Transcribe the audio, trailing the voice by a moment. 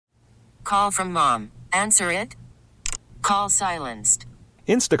call from mom. Answer it. Call silenced.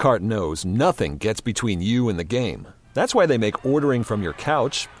 Instacart knows nothing gets between you and the game. That's why they make ordering from your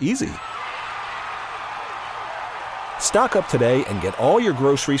couch easy. Stock up today and get all your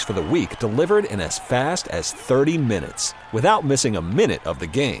groceries for the week delivered in as fast as 30 minutes without missing a minute of the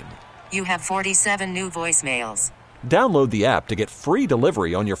game. You have 47 new voicemails. Download the app to get free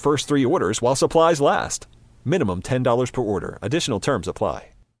delivery on your first 3 orders while supplies last. Minimum $10 per order. Additional terms apply.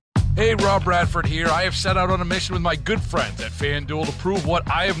 Hey, Rob Bradford here. I have set out on a mission with my good friends at FanDuel to prove what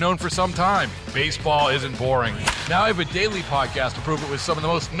I have known for some time. Baseball isn't boring. Now I have a daily podcast to prove it with some of the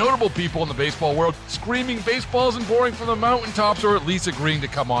most notable people in the baseball world, screaming baseball isn't boring from the mountaintops, or at least agreeing to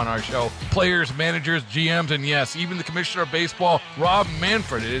come on our show. Players, managers, GMs, and yes, even the commissioner of baseball, Rob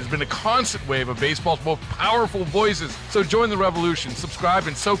Manfred. It has been a constant wave of baseball's most powerful voices. So join the revolution. Subscribe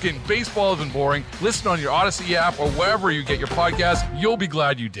and soak in Baseball Isn't Boring. Listen on your Odyssey app or wherever you get your podcasts. You'll be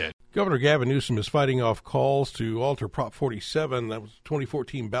glad you did. Governor Gavin Newsom is fighting off calls to alter Prop 47, that was a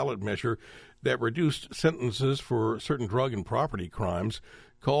 2014 ballot measure that reduced sentences for certain drug and property crimes.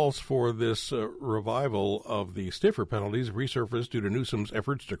 Calls for this revival of the stiffer penalties resurfaced due to Newsom's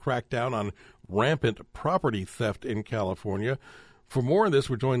efforts to crack down on rampant property theft in California. For more on this,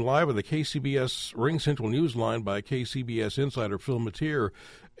 we're joined live on the KCBS Ring Central Newsline by KCBS Insider Phil Matier.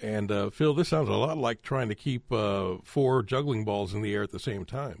 And Phil, this sounds a lot like trying to keep 4 juggling balls in the air at the same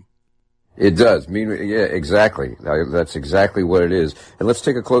time. It does. Yeah, exactly. That's exactly what it is. And let's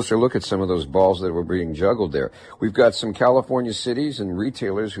take a closer look at some of those balls that were being juggled there. We've got some California cities and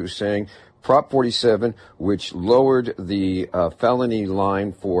retailers who are saying Prop 47, which lowered the felony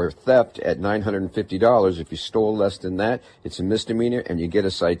line for theft at $950. If you stole less than that, it's a misdemeanor and you get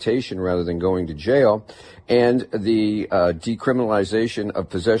a citation rather than going to jail. And the decriminalization of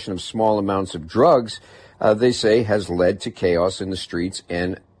possession of small amounts of drugs, they say, has led to chaos in the streets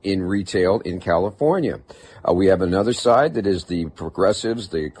and in retail in California. We have another side that is the progressives,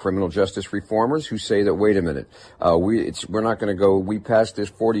 the criminal justice reformers, who say that, wait a minute, we're not going to go, we passed this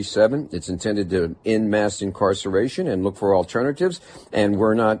 47, it's intended to end mass incarceration and look for alternatives, and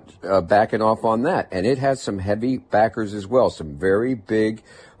we're not backing off on that. And it has some heavy backers as well, some very big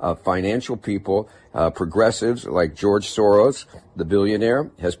financial people, progressives like George Soros, the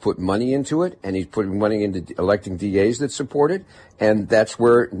billionaire, has put money into it, and he's putting money into electing DAs that support it, and that's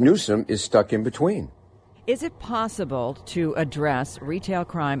where Newsom is stuck in between. Is it possible to address retail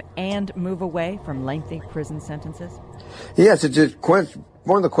crime and move away from lengthy prison sentences? Yes,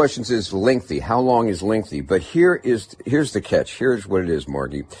 one of the questions is lengthy. How long is lengthy? But here's the catch. Here's what it is,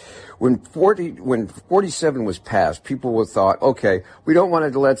 Margie. When 47 was passed, people would thought, okay, we don't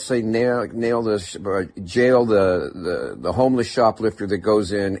want to, let's say, nail this, jail the homeless shoplifter that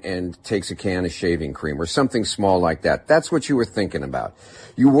goes in and takes a can of shaving cream or something small like that. That's what you were thinking about.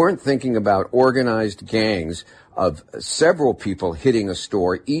 You weren't thinking about organized gangs of several people hitting a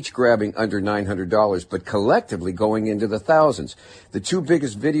store, each grabbing under $900, but collectively going into the thousands. The 2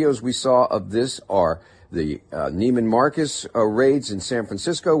 biggest videos we saw of this are the Neiman Marcus raids in San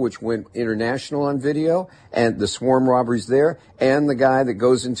Francisco, which went international on video, and the swarm robberies there, and the guy that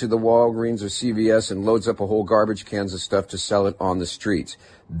goes into the Walgreens or CVS and loads up a whole garbage cans of stuff to sell it on the streets.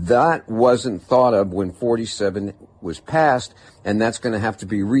 That wasn't thought of when 47 was passed, and that's going to have to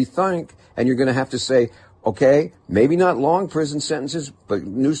be rethink, and you're going to have to say, okay, maybe not long prison sentences, but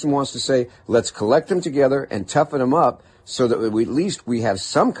Newsom wants to say, let's collect them together and toughen them up so that at least we have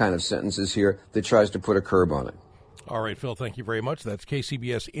some kind of sentences here that tries to put a curb on it. All right, Phil, thank you very much. That's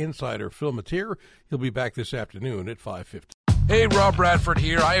KCBS Insider Phil Matier. He'll be back this afternoon at 5:50. Hey, Rob Bradford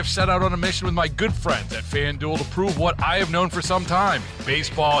here. I have set out on a mission with my good friends at FanDuel to prove what I have known for some time.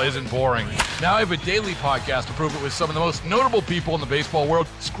 Baseball isn't boring. Now I have a daily podcast to prove it with some of the most notable people in the baseball world,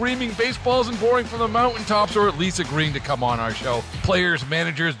 screaming baseball isn't boring from the mountaintops, or at least agreeing to come on our show. Players,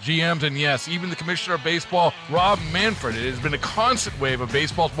 managers, GMs, and yes, even the commissioner of baseball, Rob Manfred. It has been a constant wave of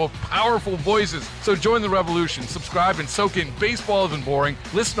baseball's most powerful voices. So join the revolution. Subscribe and soak in Baseball Isn't Boring.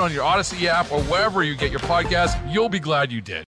 Listen on your Odyssey app or wherever you get your podcasts. You'll be glad you did.